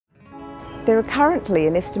There are currently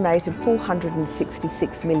an estimated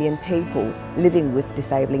 466 million people living with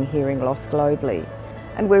disabling hearing loss globally,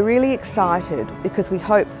 and we're really excited because we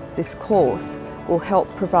hope this course will help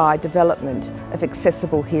provide development of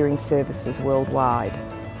accessible hearing services worldwide.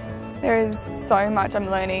 There is so much I'm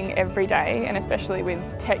learning every day, and especially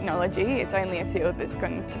with technology, it's only a field that's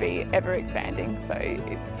going to be ever expanding, so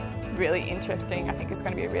it's really interesting. I think it's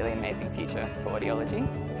going to be a really amazing future for audiology.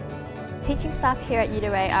 Teaching staff here at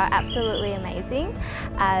UWA are absolutely amazing.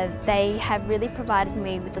 They have really provided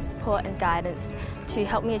me with the support and guidance to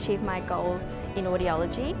help me achieve my goals in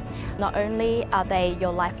audiology. Not only are they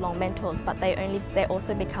your lifelong mentors, but they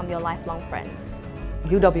also become your lifelong friends.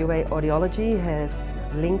 UWA Audiology has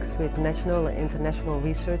links with national and international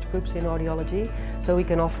research groups in audiology, so we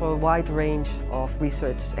can offer a wide range of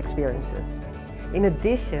research experiences. In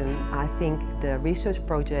addition, I think the research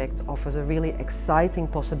project offers a really exciting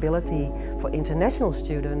possibility for international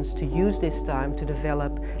students to use this time to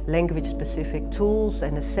develop language-specific tools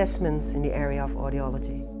and assessments in the area of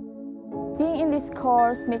audiology. Being in this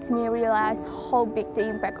course makes me realize how big the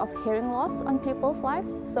impact of hearing loss on people's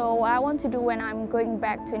lives. So what I want to do when I'm going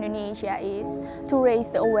back to Indonesia is to raise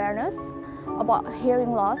the awareness about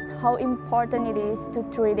hearing loss, how important it is to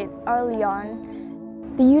treat it early on.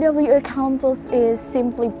 The UWA campus is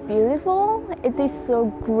simply beautiful. It is so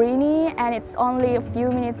greeny, and it's only a few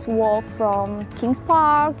minutes walk from Kings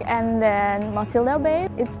Park and then Matilda Bay.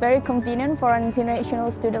 It's very convenient for an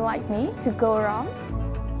international student like me to go around.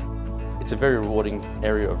 It's a very rewarding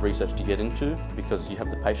area of research to get into because you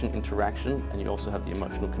have the patient interaction and you also have the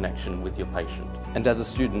emotional connection with your patient. And as a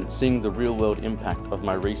student, seeing the real-world impact of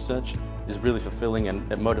my research is really fulfilling,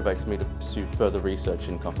 and it motivates me to pursue further research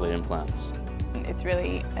in cochlear implants. It's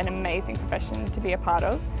really an amazing profession to be a part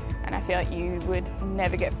of, and I feel like you would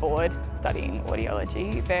never get bored studying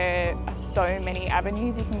audiology. There are so many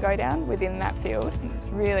avenues you can go down within that field. It's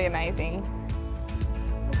really amazing